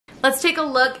Let's take a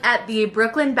look at the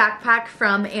Brooklyn backpack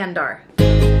from Andar.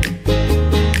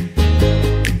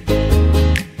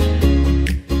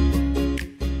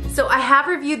 So I have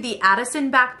reviewed the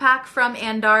Addison backpack from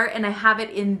Andar, and I have it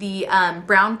in the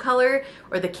brown color,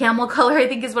 or the camel color I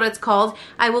think is what it's called.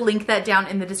 I will link that down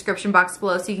in the description box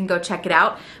below so you can go check it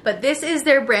out. But this is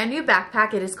their brand new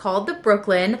backpack. It is called the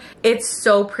Brooklyn. It's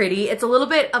so pretty. It's a little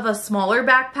bit of a smaller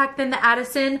backpack than the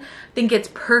Addison. I think it's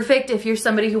perfect if you're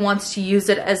somebody who wants to use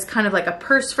it as kind of like a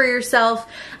purse for yourself,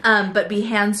 but be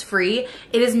hands-free.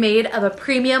 It is made of a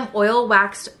premium oil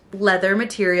waxed leather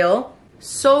material.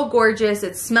 So gorgeous.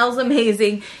 It smells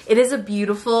amazing. It is a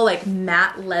beautiful like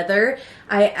matte leather.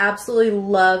 I absolutely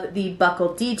love the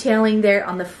buckle detailing there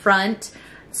on the front.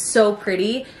 So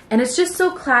pretty, and it's just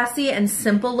so classy and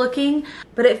simple looking,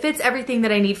 but it fits everything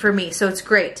that I need for me, so it's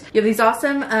great. You have these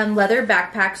awesome leather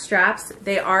backpack straps.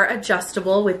 They are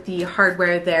adjustable with the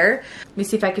hardware there. Let me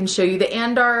see if I can show you. The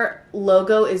Andar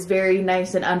logo is very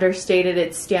nice and understated.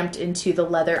 It's stamped into the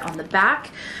leather on the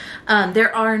back.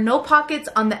 There are no pockets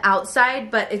on the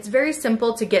outside, but it's very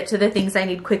simple to get to the things I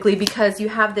need quickly because you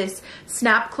have this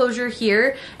snap closure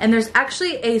here, and there's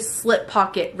actually a slip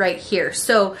pocket right here.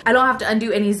 So I don't have to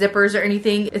undo any zippers or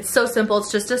anything. It's so simple.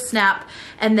 It's just a snap,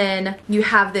 and then you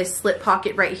have this slip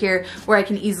pocket right here where I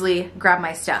can easily grab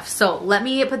my stuff. So let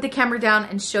me put the camera down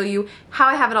and show you how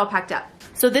I have it all packed up.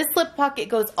 So this slip pocket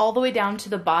goes all the way down to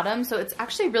the bottom, so it's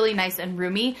actually really nice and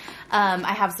roomy.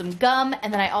 I have some gum,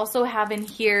 and then I also have in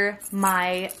here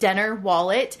my Denner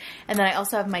wallet, and then I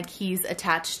also have my keys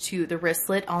attached to the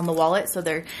wristlet on the wallet, so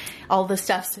all the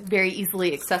stuff's very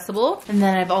easily accessible. And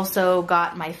then I've also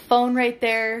got my phone right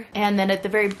there, and then at the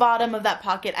very bottom of that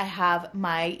pocket I have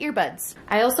my earbuds.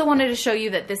 I also wanted to show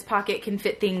you that this pocket can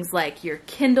fit things like your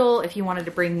Kindle, if you wanted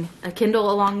to bring a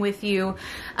Kindle along with you.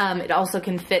 It also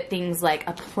can fit things like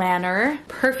a planner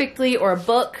perfectly, or a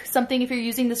book, something if you're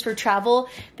using this for travel.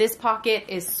 This pocket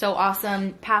is so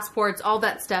awesome. Passports, all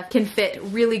that stuff can fit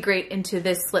really great into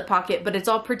this slip pocket, but it's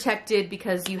all protected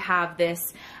because you have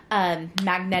this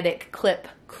magnetic clip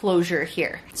closure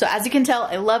here. So as you can tell,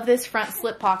 I love this front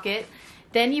slip pocket.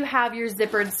 Then you have your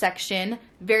zippered section,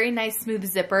 very nice smooth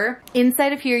zipper.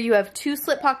 Inside of here you have two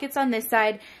slip pockets on this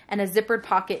side and a zippered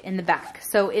pocket in the back.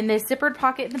 So in this zippered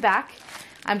pocket in the back,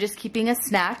 I'm just keeping a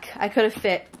snack. I could have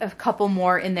fit a couple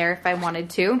more in there if I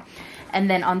wanted to. And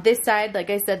then on this side,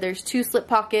 like I said, there's two slip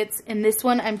pockets. In this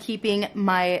one, I'm keeping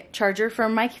my charger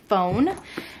from my phone.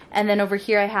 And then over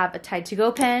here, I have a Tide to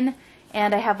Go pen.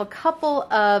 And I have a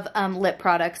couple of lip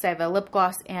products. I have a lip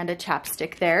gloss and a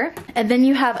chapstick there. And then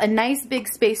you have a nice big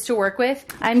space to work with.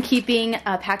 I'm keeping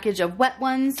a package of wet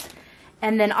ones.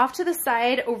 And then off to the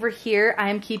side over here,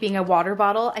 I'm keeping a water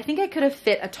bottle. I think I could have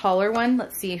fit a taller one.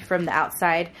 Let's see from the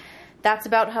outside. That's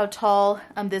about how tall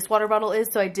this water bottle is,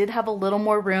 so I did have a little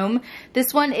more room.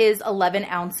 This one is 11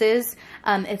 ounces.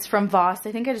 It's from Voss.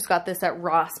 I think I just got this at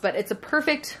Ross, but it's a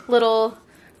perfect little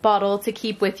bottle to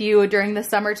keep with you during the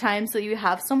summertime so you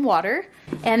have some water.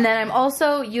 And then I'm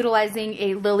also utilizing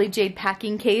a Lily Jade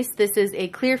packing case. This is a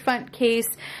clear front case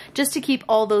just to keep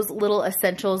all those little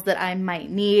essentials that I might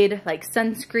need, like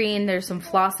sunscreen. There's some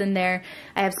floss in there.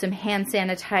 I have some hand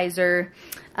sanitizer.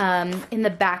 In the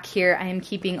back here, I am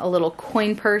keeping a little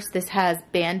coin purse. This has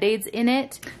Band-Aids in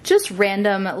it. Just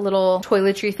random little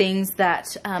toiletry things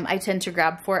that I tend to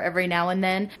grab for every now and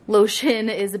then. Lotion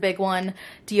is a big one.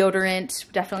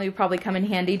 Deodorant definitely would probably come in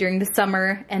handy during the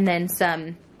summer. And then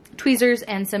some tweezers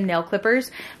and some nail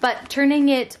clippers. But turning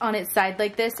it on its side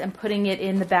like this and putting it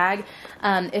in the bag,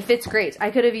 it fits great. I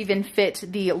could have even fit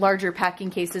the larger packing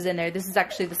cases in there. This is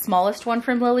actually the smallest one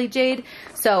from Lily Jade,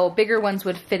 so bigger ones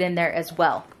would fit in there as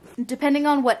well. Depending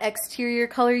on what exterior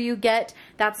color you get,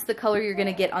 that's the color you're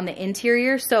gonna get on the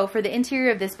interior. So for the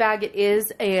interior of this bag, it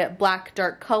is a black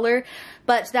dark color,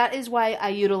 but that is why I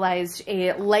utilized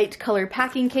a light color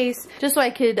packing case, just so I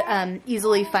could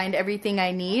easily find everything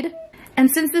I need. And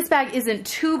since this bag isn't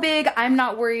too big, I'm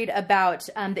not worried about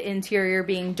the interior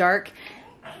being dark.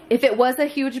 If it was a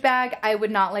huge bag, I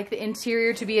would not like the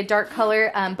interior to be a dark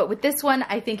color, but with this one,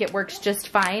 I think it works just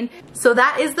fine. So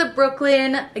that is the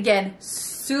Brooklyn. Again,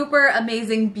 super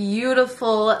amazing,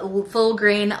 beautiful, full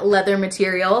grain leather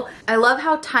material. I love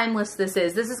how timeless this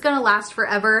is. This is gonna last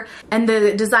forever, and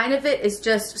the design of it is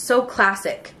just so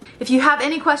classic. If you have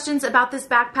any questions about this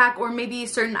backpack or maybe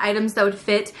certain items that would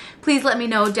fit, please let me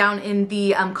know down in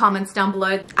the comments down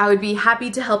below. I would be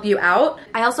happy to help you out.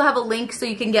 I also have a link so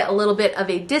you can get a little bit of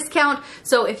a discount.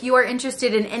 So if you are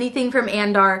interested in anything from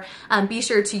Andar, be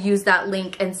sure to use that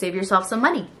link and save yourself some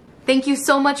money. Thank you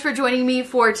so much for joining me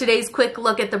for today's quick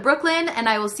look at the Brooklyn, and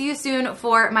I will see you soon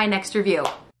for my next review.